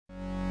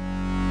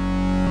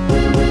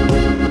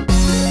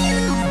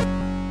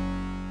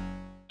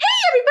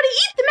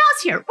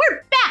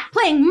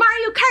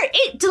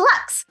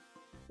Deluxe.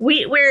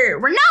 We're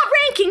not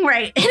ranking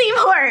right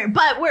anymore,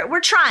 but we're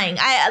trying.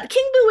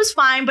 King Boo was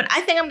fine, but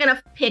I think I'm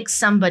gonna pick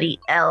somebody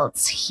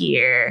else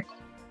here.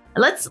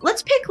 Let's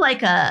pick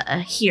like a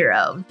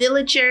hero,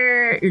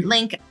 villager,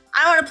 Link.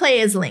 I want to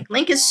play as Link.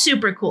 Link is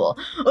super cool.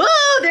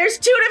 Oh, there's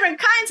 2 different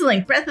kinds of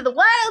Link. Breath of the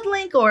Wild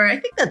Link, or I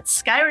think that's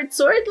Skyward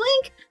Sword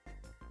Link.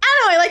 I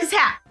don't know, I like his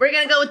hat. We're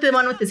gonna go with the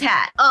one with his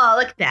hat. Oh,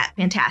 look at that,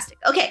 fantastic.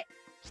 Okay,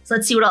 so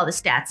let's see what all the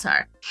stats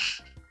are.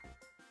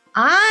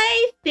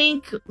 I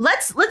think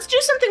let's do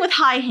something with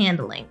high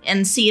handling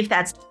and see if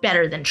that's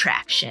better than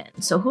traction.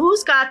 So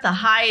who's got the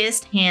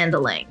highest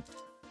handling?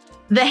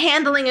 The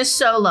handling is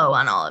so low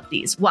on all of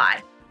these.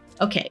 Why?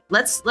 Okay,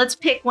 let's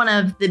pick one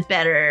of the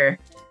better.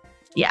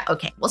 Yeah,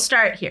 okay, we'll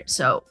start here.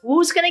 So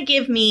who's gonna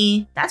give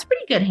me, that's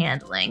pretty good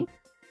handling.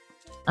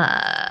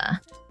 That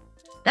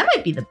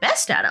might be the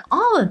best out of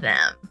all of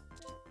them.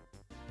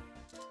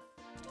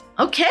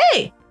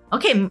 Okay,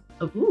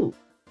 ooh,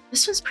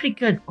 this one's pretty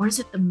good. Or is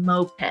it the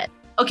moped?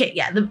 Okay,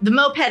 yeah, the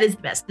moped is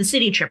the best, the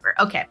city tripper,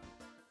 okay.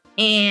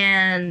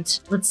 And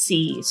let's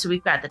see, so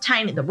we've got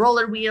the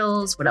roller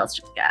wheels. What else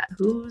do we got?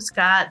 Who's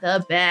got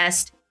the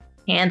best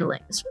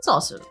handling? This one's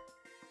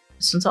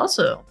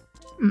also,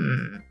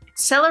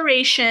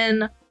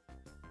 acceleration,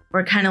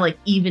 or kind of like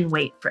even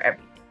weight for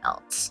everything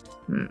else.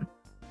 We'll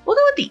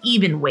go with the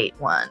even weight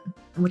one.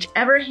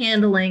 Whichever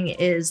handling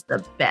is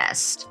the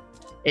best.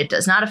 It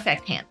does not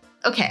affect handling.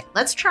 Okay,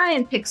 let's try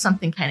and pick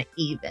something kind of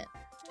even.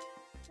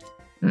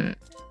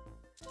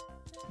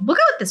 We'll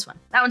go with this one.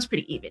 That one's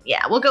pretty even.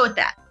 Yeah, we'll go with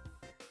that.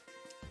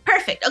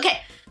 Perfect.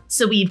 Okay,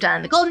 so we've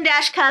done the Golden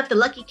Dash Cup, the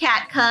Lucky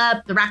Cat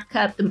Cup, the Rock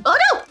Cup. Oh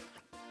no!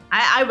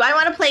 I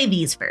want to play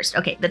these first.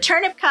 Okay, the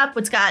Turnip Cup,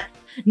 it's got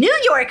New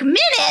York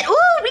Minute.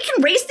 Ooh, we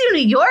can race through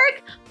New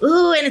York.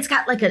 Ooh, and it's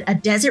got like a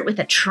desert with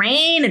a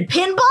train and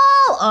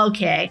pinball.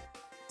 Okay,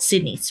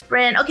 Sydney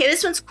Sprint. Okay,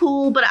 this one's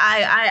cool, but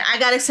I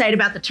got excited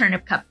about the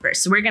Turnip Cup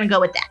first, so we're gonna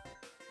go with that.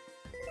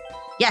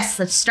 Yes,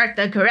 let's start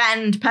the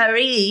Grand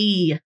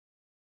Paris.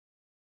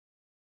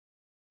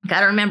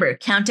 Gotta remember,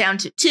 countdown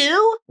to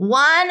 2,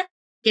 1,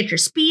 get your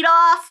speed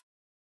off.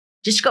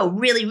 Just go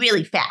really,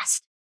 really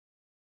fast.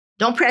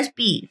 Don't press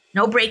B,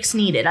 no brakes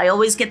needed. I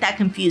always get that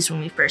confused when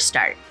we first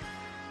start.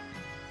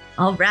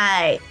 All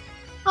right.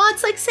 Oh,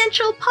 it's like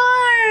Central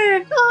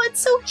Park. Oh, it's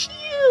so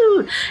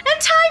cute.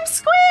 And Times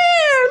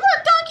Square.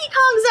 Look, Donkey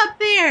Kong's up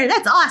there.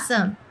 That's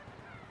awesome.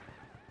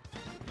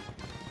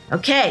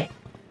 Okay.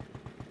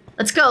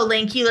 Let's go,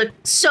 Link. You look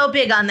so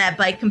big on that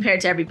bike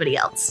compared to everybody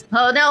else.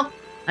 Oh, no.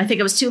 I think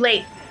it was too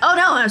late. Oh,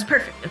 no, I was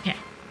perfect. Okay.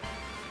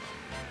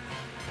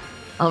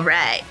 All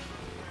right.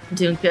 I'm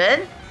doing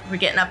good. We're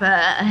getting up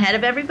ahead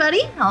of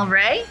everybody. All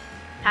right.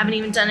 Haven't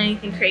even done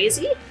anything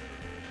crazy.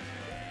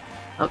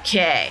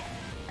 Okay.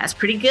 That's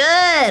pretty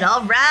good.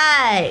 All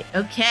right.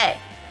 Okay.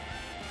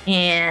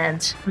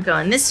 And we're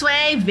going this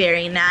way.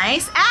 Very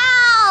nice.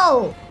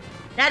 Ow!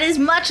 That is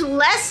much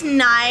less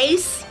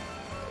nice.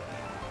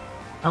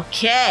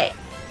 Okay.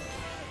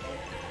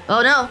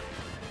 Oh, no.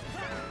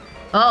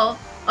 Oh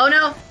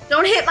no.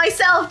 Don't hit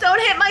myself. Don't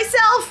hit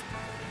myself.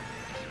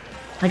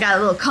 I got a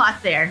little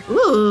caught there.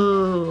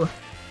 Ooh.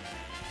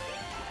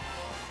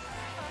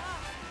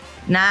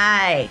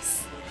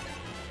 Nice.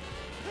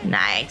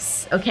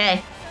 Nice.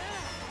 Okay.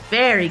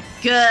 Very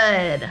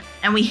good.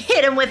 And we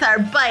hit him with our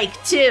bike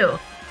too.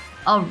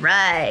 All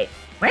right.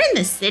 Where in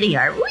the city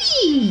are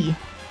we?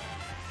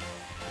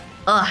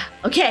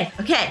 Okay.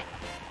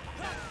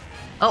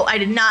 Oh, I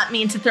did not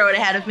mean to throw it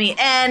ahead of me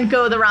and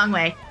go the wrong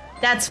way.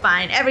 That's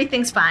fine.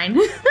 Everything's fine.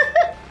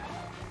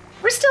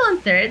 We're still in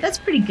 3rd. That's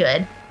pretty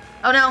good.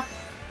 Oh no.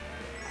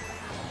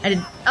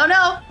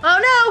 Oh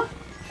no.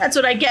 That's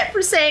what I get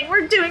for saying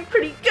we're doing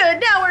pretty good.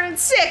 Now we're in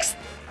 6th.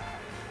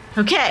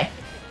 Okay.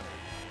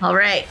 All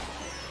right.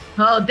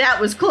 Oh, that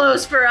was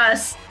close for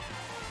us.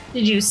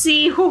 Did you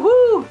see?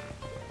 Hoo-hoo.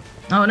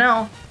 Oh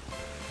no.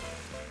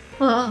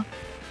 Oh.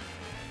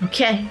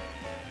 Okay.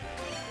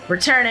 We're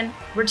turning.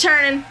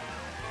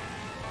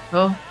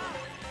 Oh.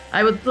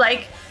 I would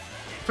like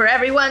for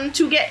everyone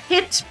to get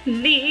hit,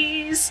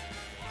 please.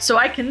 So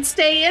I can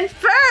stay in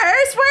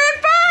 1st. We're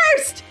in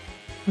 1st.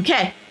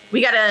 Okay.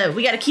 We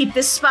gotta keep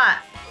this spot.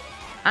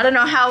 I don't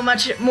know how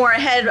much more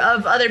ahead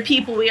of other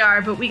people we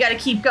are, but we gotta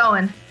keep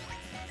going.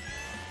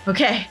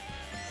 Okay.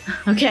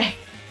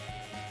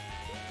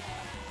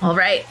 All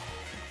right.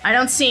 I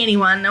don't see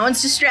anyone. No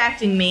one's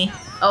distracting me.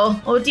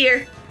 Oh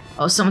dear.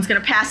 Oh, someone's gonna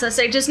pass us.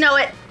 I just know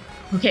it.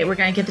 Okay, we're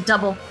gonna get the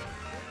double.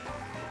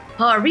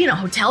 Oh, are we in a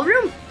hotel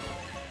room?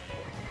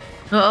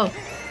 Oh.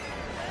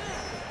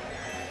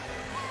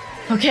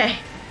 Okay.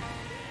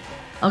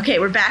 Okay,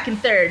 we're back in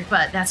 3rd,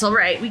 but that's all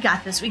right. We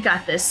got this.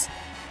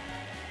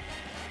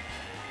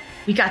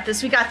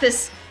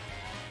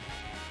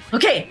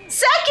 Okay,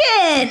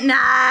 2nd!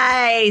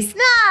 Nice!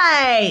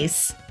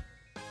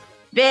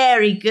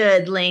 Very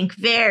good, Link.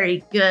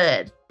 Very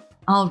good.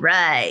 All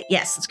right.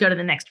 Yes, let's go to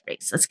the next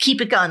race. Let's keep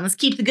it going. Let's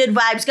keep the good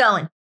vibes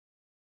going.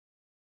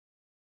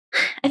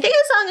 I think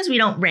as long as we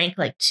don't rank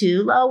like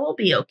too low, we'll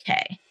be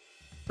okay.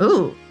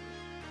 Ooh.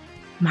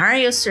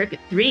 Mario Circuit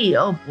 3,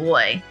 oh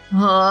boy.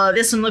 Oh,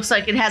 this one looks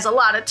like it has a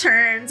lot of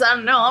turns. I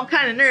don't know, I'm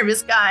kind of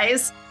nervous,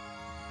 guys.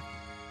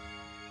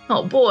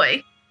 Oh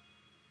boy.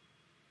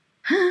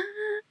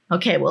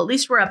 Okay, well, at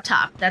least we're up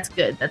top. That's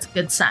good. That's a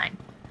good sign.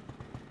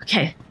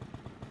 Okay.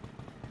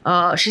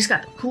 Oh, she's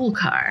got the cool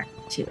car,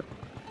 too.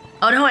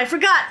 Oh no, I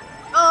forgot.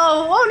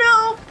 Oh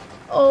no.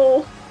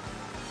 Oh.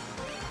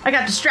 I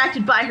got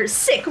distracted by her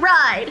sick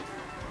ride.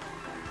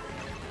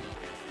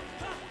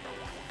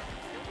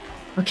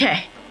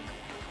 Okay.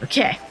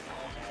 Okay.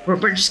 We're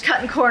just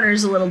cutting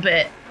corners a little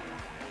bit.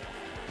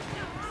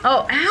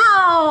 Oh,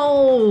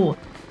 ow!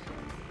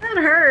 That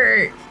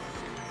hurt.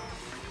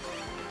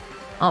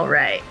 All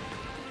right.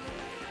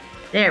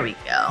 There we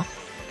go.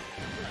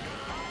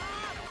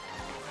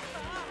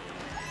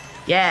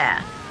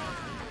 Yeah.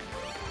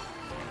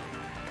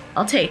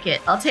 I'll take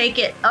it. I'll take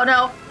it. Oh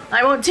no,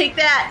 I won't take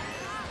that.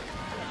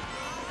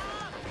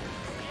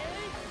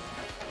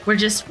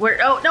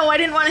 Oh no, I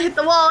didn't want to hit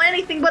the wall.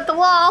 Anything but the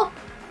wall.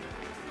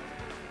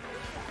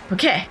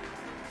 Okay.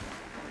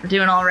 We're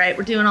doing all right.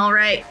 We're doing all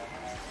right.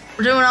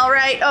 We're doing all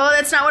right. Oh,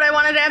 that's not what I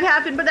wanted to have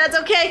happen, but that's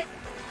okay.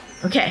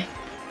 Okay.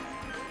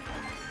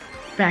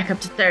 Back up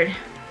to third.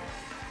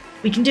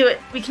 We can do it.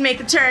 We can make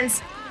the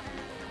turns.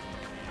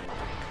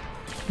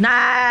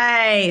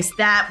 Nice.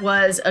 That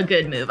was a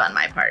good move on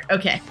my part.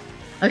 Okay.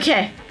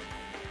 Okay.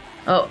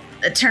 Oh,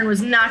 the turn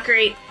was not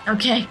great.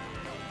 Okay.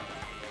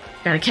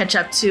 Gotta catch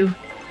up to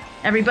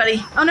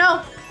everybody. Oh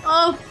no.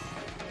 Oh.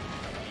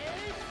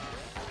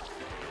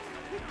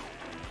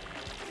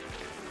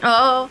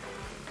 Oh.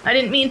 I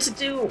didn't mean to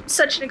do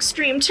such an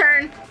extreme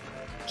turn.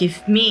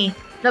 Give me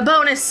the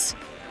bonus.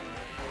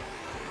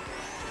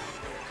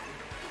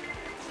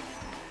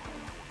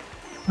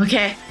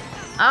 Okay.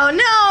 Oh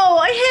no,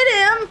 I hit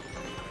him.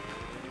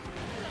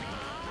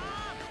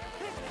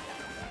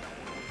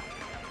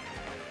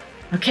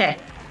 Okay.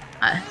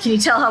 Can you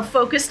tell how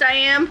focused I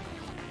am?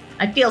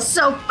 I feel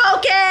so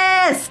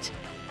focused.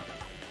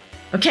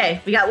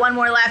 Okay, we got one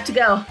more lap to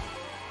go.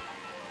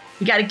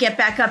 We got to get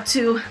back up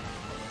to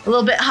a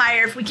little bit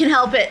higher if we can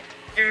help it.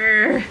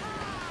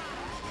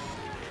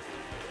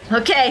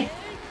 Okay.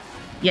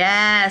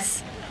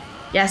 Yes.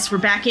 Yes, we're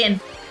back in.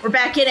 We're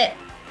back in it.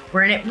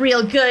 We're in it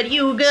real good.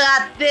 You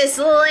got this,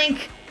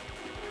 Link.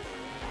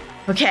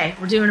 Okay,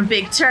 we're doing a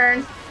big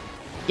turn.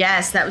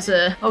 Yes, that was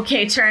a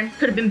okay turn.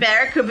 Could have been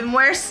better, could have been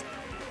worse.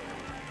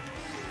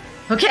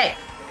 Okay,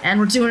 and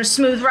we're doing a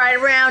smooth ride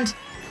around.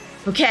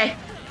 Okay,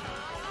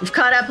 we've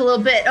caught up a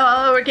little bit.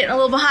 Oh, we're getting a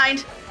little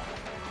behind.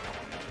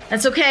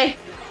 That's okay.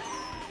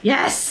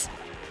 Yes,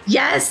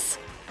 yes.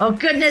 Oh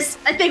goodness,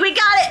 I think we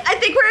got it. I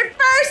think we're in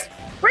first.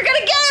 We're gonna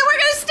get it. We're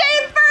gonna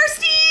stay in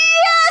first.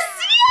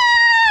 Yes,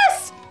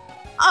 yes.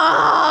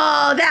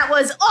 Oh, that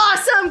was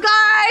awesome,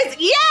 guys.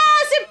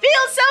 Yes, it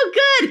feels so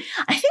good.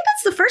 I think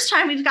that's the first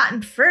time we've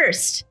gotten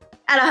first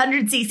at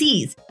 100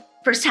 cc's.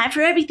 First time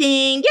for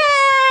everything.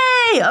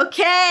 Yay!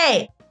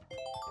 Okay.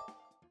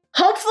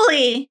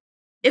 Hopefully,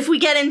 if we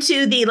get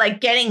into the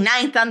getting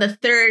ninth on the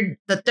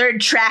third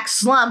track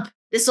slump,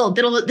 this'll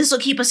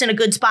keep us in a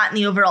good spot in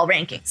the overall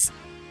rankings.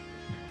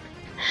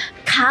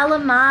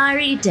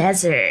 Calamari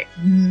Desert.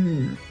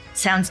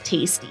 Sounds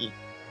tasty.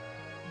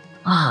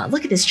 Oh,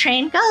 look at this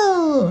train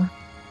go.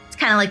 It's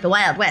kind of like the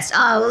Wild West.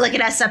 Oh, look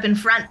at us up in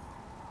front.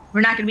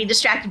 We're not going to be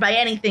distracted by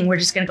anything. We're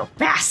just going to go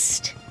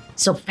fast.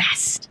 So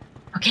fast.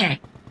 Okay.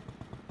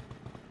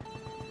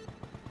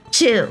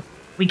 2.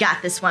 We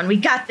got this one. We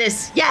got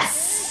this.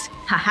 Yes.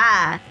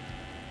 Haha.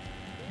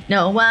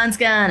 No one's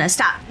gonna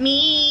stop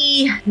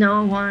me.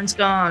 No one's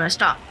gonna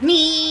stop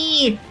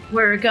me.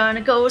 We're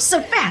gonna go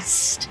so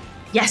fast.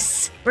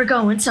 Yes, we're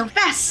going so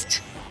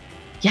fast.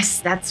 Yes,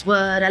 that's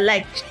what I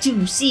like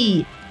to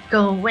see.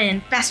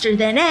 Going faster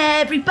than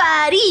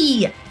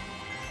everybody.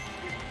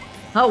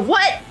 Oh,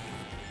 what?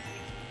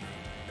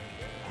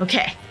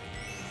 Okay.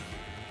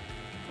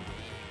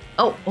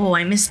 Oh,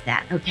 I missed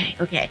that. Okay.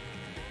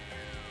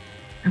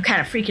 I'm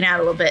kind of freaking out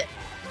a little bit.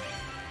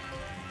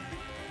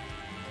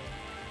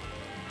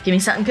 Give me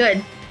something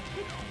good.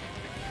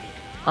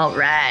 All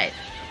right.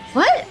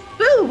 What?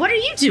 Boo, what are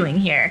you doing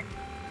here?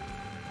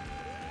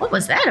 What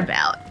was that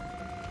about?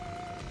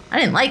 I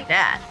didn't like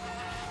that.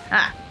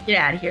 Ah, get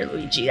out of here,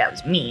 Luigi. That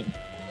was mean.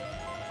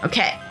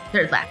 Okay,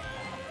 third lap.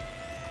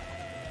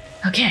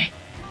 Okay.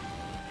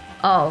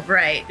 All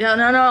right. No,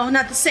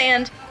 not the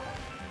sand.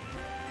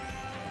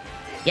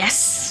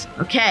 Yes.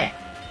 Okay.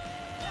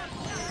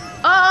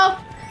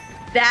 Oh,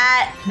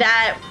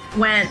 that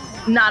went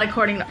not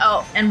according to...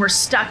 Oh, and we're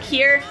stuck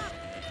here.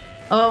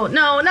 Oh,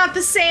 no, not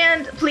the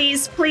sand.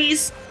 Please.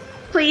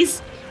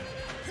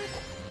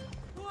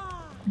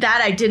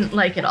 That I didn't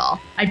like at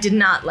all. I did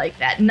not like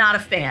that. Not a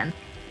fan.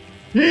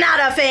 Not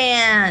a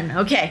fan.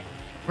 Okay,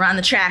 we're on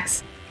the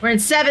tracks. We're in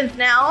 7th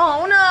now.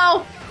 Oh,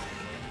 no.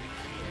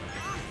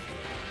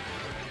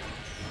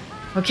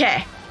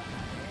 Okay.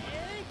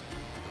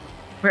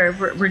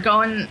 We're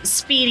going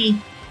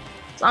speedy.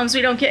 As long as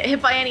we don't get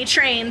hit by any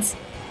trains.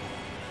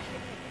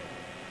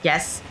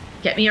 Yes,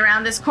 get me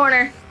around this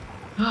corner.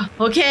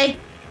 Okay.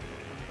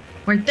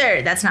 We're in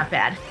 3rd. That's not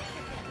bad.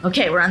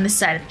 Okay, we're on this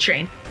side of the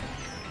train.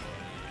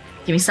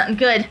 Give me something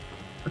good.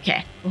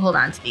 Okay, we'll hold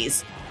on to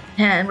these.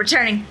 And we're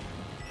turning.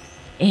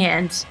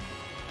 And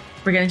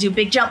we're gonna do a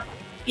big jump.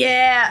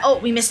 Yeah, oh,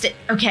 we missed it.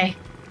 Okay.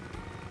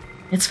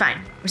 It's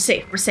fine. We're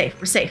safe, we're safe,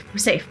 we're safe, we're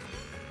safe.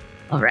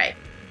 All right.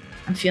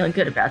 I'm feeling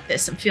good about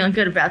this. I'm feeling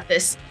good about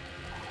this.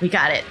 We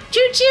got it.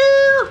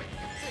 Choo-choo!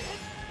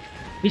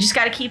 We just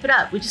gotta keep it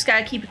up. We just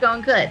gotta keep it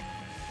going good.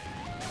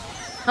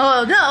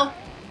 Oh, no.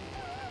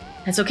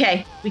 That's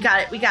okay. We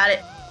got it, we got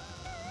it.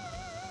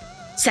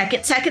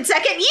 Second.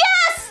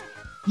 Yes!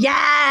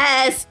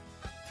 Yes!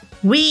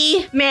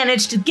 We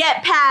managed to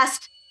get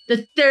past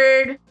the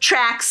 3rd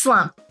track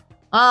slump.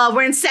 Oh,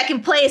 we're in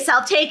 2nd place.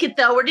 I'll take it,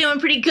 though. We're doing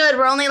pretty good.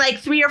 We're only like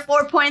 3 or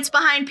 4 points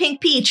behind Pink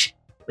Peach.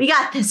 We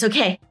got this,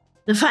 okay.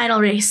 The final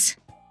race.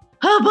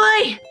 Oh,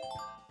 boy.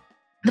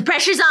 The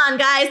pressure's on,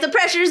 guys. The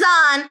pressure's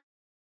on.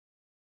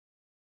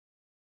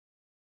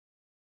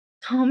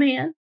 Oh,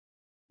 man.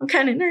 I'm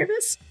kind of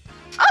nervous.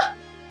 Oh!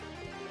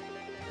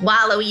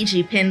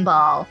 Waluigi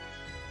pinball.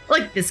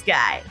 Look at this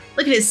guy.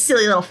 Look at his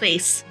silly little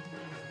face.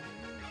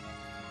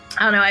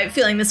 I don't know. I have a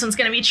feeling this one's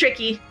going to be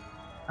tricky.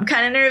 I'm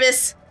kind of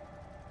nervous.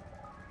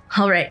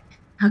 All right.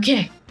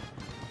 Okay.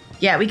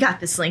 Yeah, we got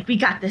this, Link. We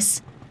got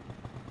this.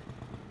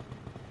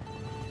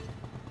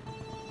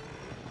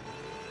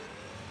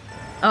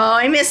 Oh,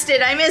 I missed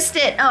it. I missed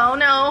it. Oh,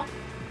 no.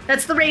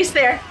 That's the race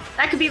there.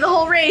 That could be the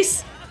whole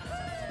race.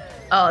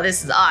 Oh,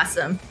 this is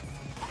awesome.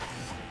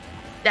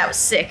 That was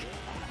sick.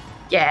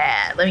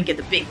 Yeah, let me get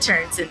the big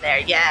turns in there.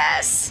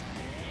 Yes.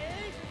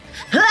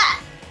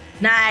 Ha!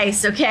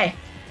 Nice. Okay.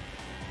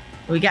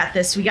 We got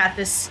this. We got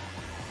this.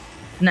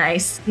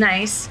 Nice.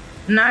 Nice.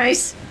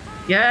 Nice.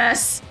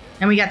 Yes.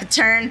 And we got the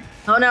turn.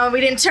 Oh, no,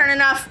 we didn't turn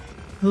enough.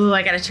 Ooh,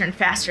 I got to turn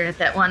faster at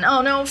that one.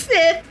 Oh, no,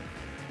 5th.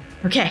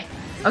 Okay.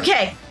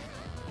 Okay.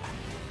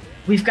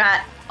 We've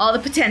got all the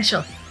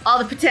potential. All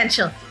the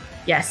potential.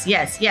 Yes,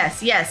 yes,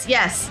 yes, yes,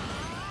 yes.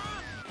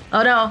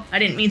 Oh, no, I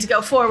didn't mean to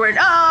go forward.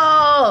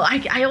 Oh,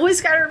 I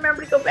always got to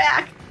remember to go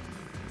back.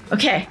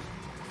 Okay.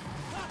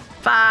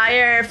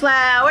 Fire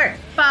flower.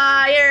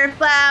 Fire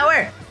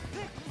flower.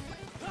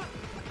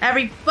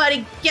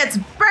 Everybody gets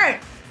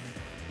burnt.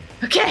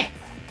 Okay.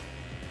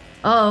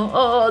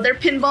 Oh, they're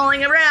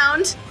pinballing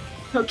around.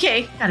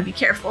 Okay, gotta be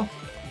careful.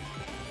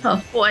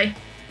 Oh, boy.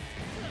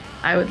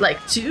 I would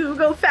like to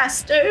go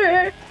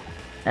faster.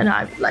 And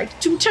I would like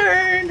to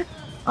turn.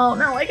 Oh,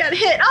 no, I got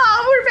hit.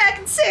 Oh, we're back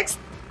in 6th.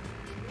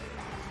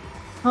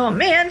 Oh,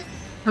 man.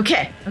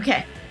 Okay,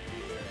 okay.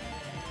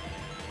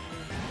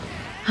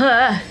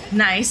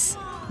 Nice,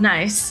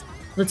 nice.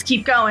 Let's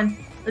keep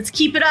going. Let's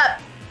keep it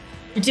up.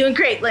 You're doing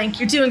great, Link.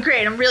 You're doing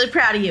great. I'm really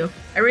proud of you.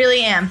 I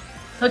really am.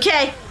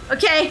 Okay,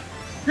 okay.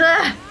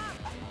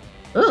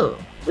 Ooh,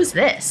 who's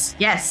this?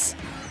 Yes.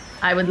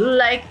 I would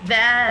like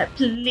that,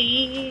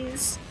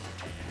 please.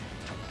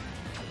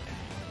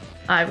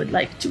 I would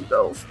like to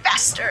go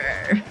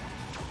faster.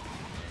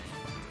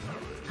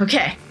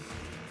 Okay.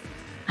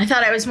 I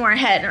thought I was more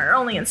ahead, or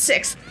only in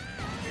 6th.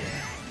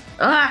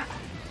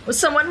 Was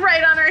someone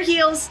right on our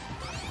heels?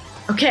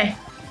 Okay.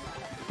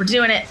 We're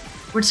doing it.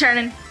 We're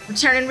turning. We're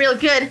turning real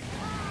good.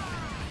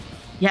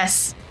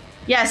 Yes.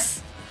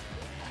 Yes.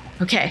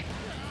 Okay.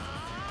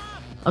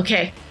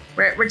 Okay.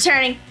 We're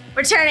turning.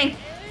 We're turning.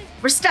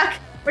 We're stuck.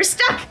 We're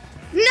stuck.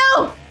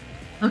 No!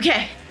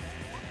 Okay.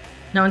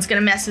 No one's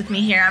gonna mess with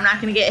me here. I'm not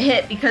gonna get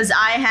hit because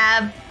I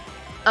have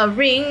a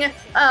ring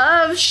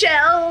of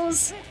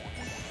shells.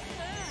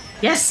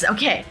 Yes,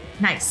 okay.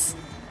 Nice.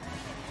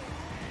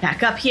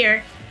 Back up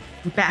here.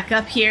 We're back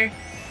up here.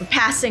 We're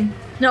passing.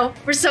 No,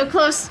 we're so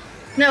close.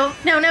 No,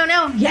 no, no,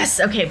 no. Yes,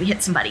 okay, we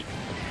hit somebody.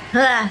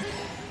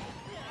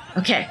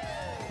 Okay.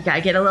 We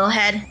gotta get a little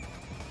head.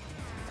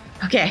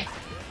 Okay.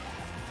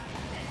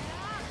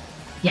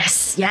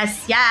 Yes,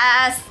 yes,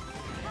 yes.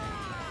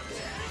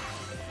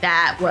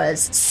 That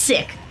was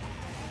sick.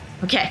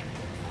 Okay.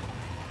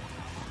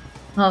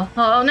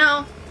 Oh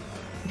no.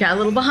 We got a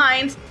little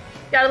behind.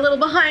 Got a little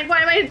behind.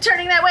 Why am I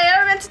turning that way?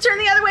 I meant to turn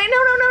the other way. No,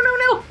 no, no, no,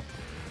 no.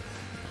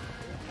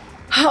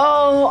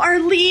 Oh, our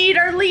lead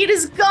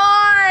is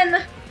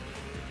gone.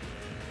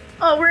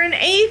 Oh, we're in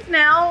 8th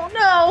now.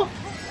 No.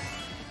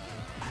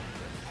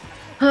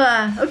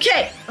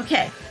 Okay,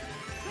 okay.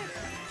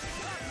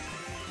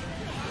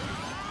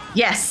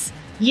 Yes,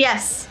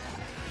 yes.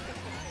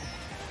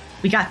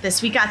 We got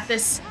this, we got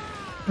this.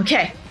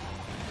 Okay.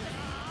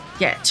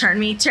 Yeah, turn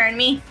me, turn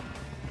me.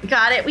 We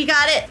got it, we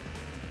got it.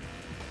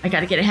 I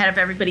gotta get ahead of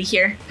everybody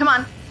here. Come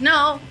on,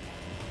 no.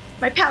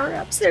 My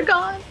power-ups, they're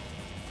gone.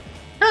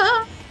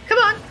 Come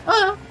on,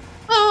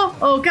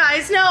 oh,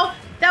 guys, no.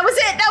 That was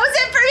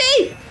it for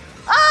me.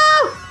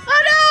 Oh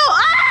no,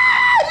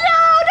 no,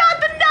 not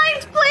the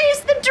 9th place,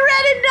 the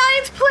dreaded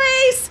 9th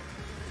place.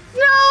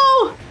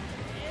 No.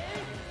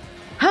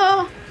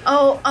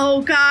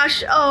 Oh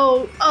gosh,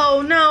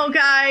 oh no,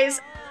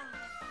 guys.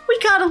 We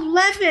got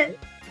 11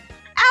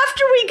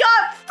 after we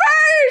got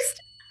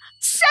 1st,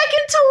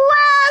 2nd to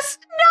last.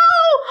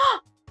 No.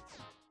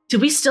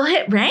 Did we still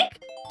hit rank?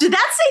 Did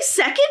that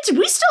say second? Did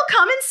we still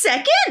come in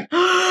second?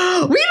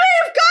 We may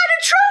have got a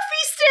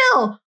trophy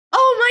still.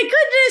 Oh my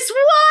goodness,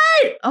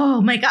 what? Oh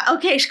my God.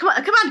 Okay, come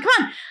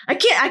on.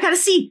 I gotta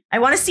see. I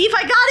want to see if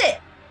I got it.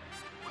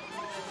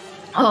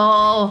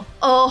 Oh,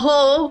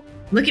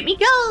 look at me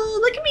go.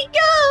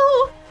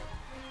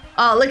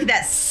 Oh, look at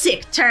that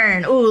sick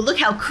turn. Oh, look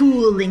how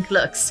cool Link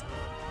looks.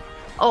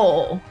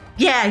 Oh,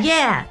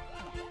 yeah.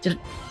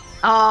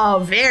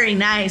 Oh, very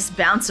nice.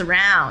 Bounce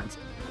around.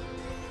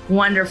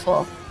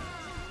 Wonderful.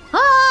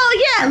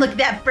 Oh, yeah, look at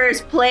that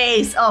first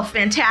place. Oh,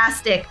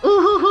 fantastic.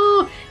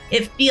 Ooh,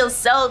 it feels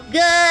so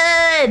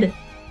good.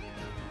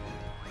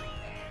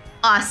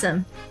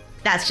 Awesome.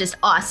 That's just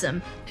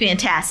awesome.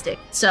 Fantastic.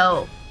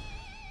 So,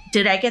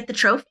 did I get the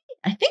trophy?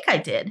 I think I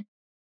did.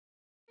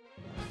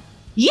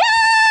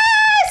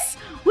 Yes!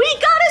 We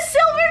got a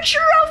silver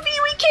trophy!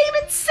 We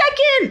came in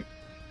second!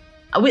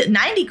 With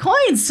 90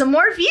 coins, some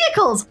more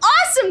vehicles.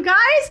 Awesome,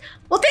 guys!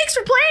 Well, thanks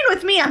for playing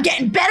with me. I'm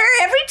getting better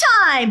every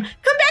time.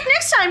 Come back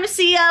next time to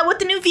see what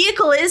the new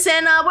vehicle is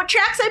and what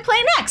tracks I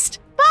play next.